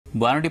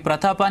బానుడి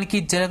ప్రతాపానికి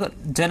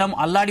జనం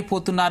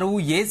అల్లాడిపోతున్నారు.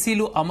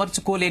 ఏసీలు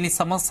అమర్చుకోలేని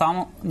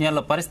సమస్యల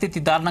పరిస్థితి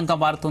దారుణంగా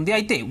మారుతుంది.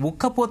 అయితే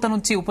ఉక్కపోత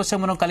నుంచి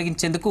ఉపశమనం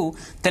కలిగించేందుకు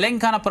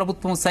తెలంగాణ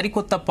ప్రభుత్వం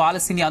సరికొత్త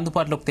పాలసీని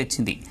అందుబాటులోకి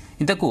తెచ్చింది.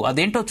 ఇంతకు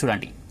అదేంటో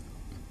చూడండి.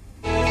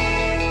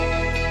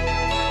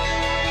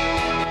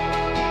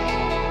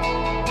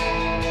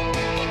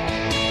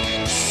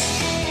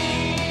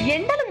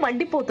 ఎండలు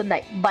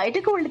మండిపోతున్నాయి.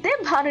 బయటకు వెళితే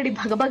భానుడి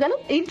భగభగలు,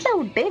 ఇంట్లో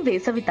ఉంటే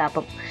వేసవి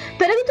తాపం.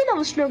 పెరుగుతున్న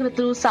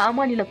ఉష్ణోగ్రతలు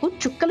సామాన్యులకు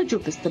చుక్కలు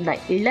చూపిస్తున్నాయి.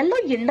 ఇళ్లలో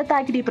ఎండ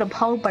తాకిడి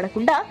ప్రభావం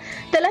పడకుండా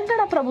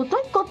తెలంగాణ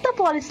ప్రభుత్వం కొత్త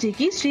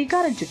పాలసీకి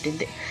శ్రీకారం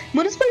చుట్టింది.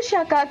 మున్సిపల్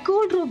శాఖ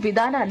కూల్ రూఫ్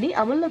విధానాన్ని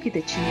అమల్లోకి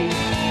తెచ్చింది.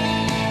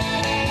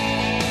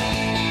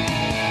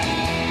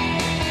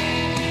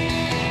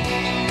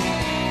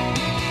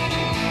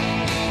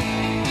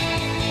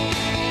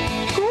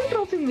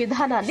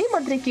 విధానాన్ని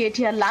మంత్రి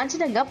కేటీఆర్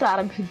లాంఛనంగా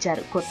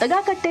ప్రారంభించారు. కొత్తగా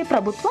కట్టే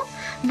ప్రభుత్వ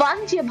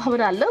వాణిజ్య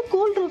భవనాల్లో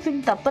కూల్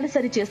రూఫింగ్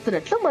తప్పనిసరి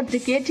చేస్తున్నట్లు మంత్రి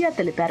కేటీఆర్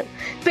తెలిపారు.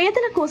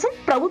 పేదల కోసం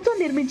ప్రభుత్వం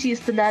నిర్మించి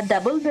ఇస్తున్న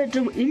డబుల్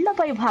బెడ్రూమ్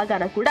ఇళ్లపై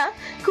భాగాన కూడా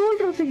కూల్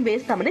రూఫింగ్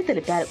వేస్తామని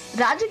తెలిపారు.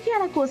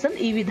 రాజకీయాల కోసం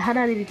ఈ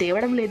విధానాన్ని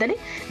తేవడం లేదని,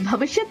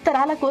 భవిష్యత్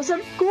తరాల కోసం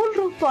కూల్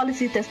రూఫ్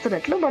పాలసీ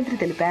తెస్తున్నట్లు మంత్రి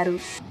తెలిపారు.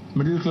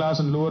 Middle class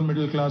and lower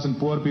middle class and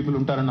poor people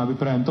ఉంటారన్న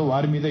అభిప్రాయంతో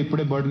వారి మీద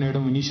ఇప్పుడే బర్డెన్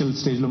వేయడం ఇనిషియల్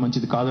స్టేజ్ లో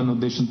మంచిది కాదన్న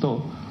ఉద్దేశంతో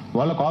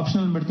వాళ్ళకు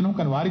ఆప్షనల్ పెడుతున్నాం.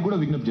 కానీ వారికి కూడా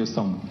విజ్ఞప్తి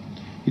చేస్తాం,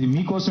 ఇది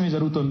మీకోసమే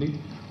జరుగుతుంది.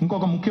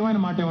 ఇంకొక ముఖ్యమైన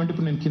మాట ఏమంటే,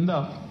 ఇప్పుడు నేను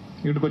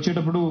ఇక్కడికి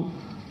వచ్చేటప్పుడు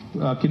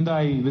కింద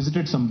ఐ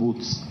విజిటెడ్ సమ్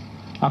బూత్స్.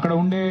 అక్కడ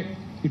ఉండే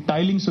ఈ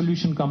టైలింగ్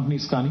సొల్యూషన్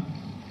కంపెనీస్ కానీ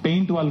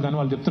పెయింట్ వాళ్ళు కానీ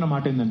వాళ్ళు చెప్తున్న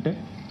మాట ఏంటంటే,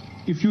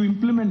 ఇఫ్ యూ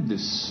ఇంప్లిమెంట్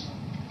దిస్,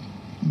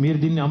 మీరు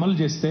దీన్ని అమలు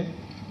చేస్తే,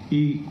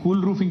 ఈ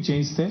కూల్ రూఫింగ్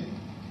చేయిస్తే,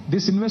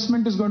 this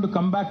investment is going to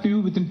come back to you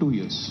within 2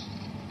 years.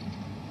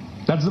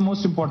 That's the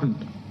most important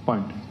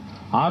point.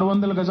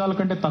 600 గజాల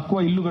కంటే తక్కువ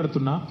ఇల్లు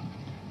కడుతున్నా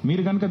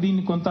మీరు కనుక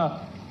దీన్ని కొంత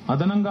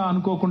అదనంగా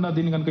అనుకోకుండా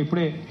దీన్ని కనుక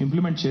ఇప్పుడే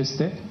ఇంప్లిమెంట్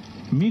చేస్తే,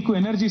 మీకు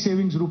ఎనర్జీ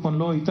సేవింగ్స్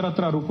రూపంలో,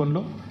 ఇతరత్ర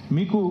రూపంలో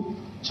మీకు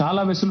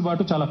చాలా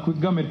వెసులుబాటు, చాలా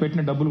క్విక్ గా మీరు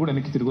పెట్టిన డబ్బులు కూడా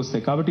వెనక్కి తిరిగి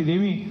వస్తాయి. కాబట్టి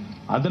ఇదేమి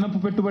అదనపు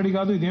పెట్టుబడి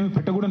కాదు, ఇదేమి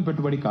పెట్టకూడని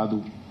పెట్టుబడి కాదు.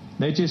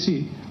 దయచేసి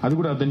అది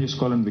కూడా అర్థం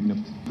చేసుకోవాలని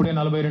విజ్ఞప్తి. ఇప్పుడే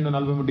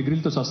 42-43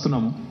 డిగ్రీలతో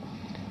వస్తున్నాము.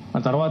 ఆ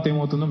తర్వాత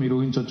ఏమవుతుందో మీరు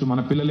ఊహించవచ్చు. మన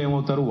పిల్లలు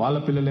ఏమవుతారు, వాళ్ళ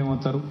పిల్లలు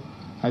ఏమవుతారు.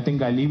 I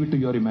think I leave it to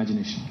your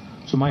imagination.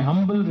 So my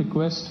humble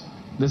request,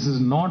 this is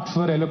not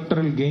for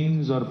electoral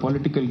gains or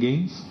political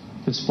gains.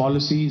 This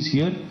policy is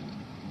here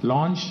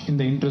launched in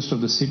the interest of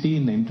the city,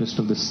 in the interest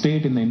of the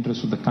state, in the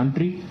interest of the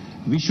country.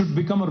 We should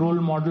become a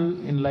role model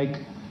in like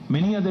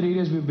many other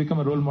areas. We've become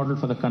a role model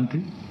for the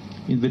country.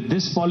 With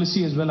this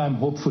policy as well, I'm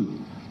hopeful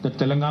that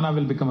Telangana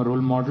will become a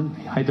role model.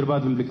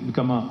 Hyderabad will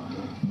become a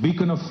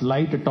beacon of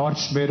light, a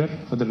torch bearer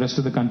for the rest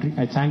of the country.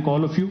 I thank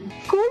all of you.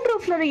 Cool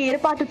రూఫ్లను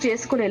ఏర్పాటు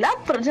చేసుకునేలా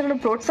ప్రజలను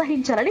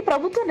ప్రోత్సహించాలని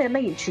ప్రభుత్వం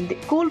నిర్ణయించింది.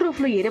 Cool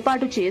రూఫ్లు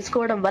ఏర్పాటు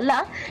చేసుకోవడం వల్ల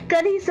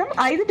కనీసం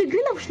 5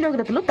 డిగ్రీల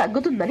ఉష్ణోగ్రతలు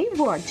తగ్గుతుందని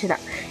ఓ అంచనా.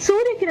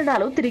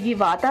 సూర్యకిరణాలు తిరిగి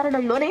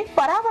వాతావరణంలోనే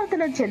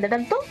పరావర్తనం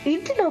చెందడంతో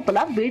ఇంటి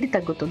లోపల వేడి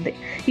తగ్గుతుంది.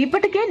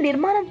 ఇప్పటికే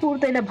నిర్మాణం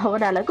పూర్తయిన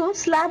భవనాలకు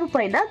స్లాబ్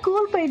పైన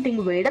కూల్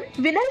పెయింటింగ్ వేయడం,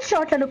 వినల్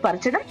షాట్లను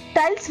పరచడం,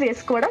 టైల్స్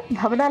వేసుకోవడం,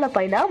 భవనాల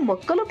పైన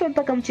మొక్కలు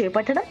పెంపకం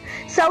చేపట్టడం,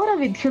 సౌర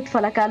విద్యుత్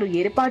ఫలకాలు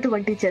ఏర్పాటు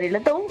వంటి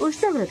చర్యలతో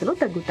ఉష్ణోగ్రతలు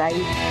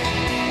తగ్గుతాయి.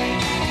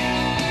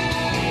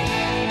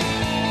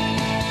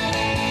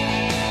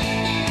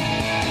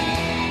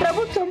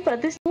 ప్రభుత్వం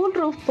ప్రతి కూల్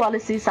రూఫ్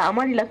పాలసీ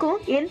సామాన్యులకు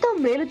ఎంతో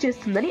మేలు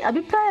చేస్తుందని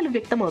అభిప్రాయాలు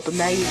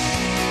వ్యక్తమవుతున్నాయి.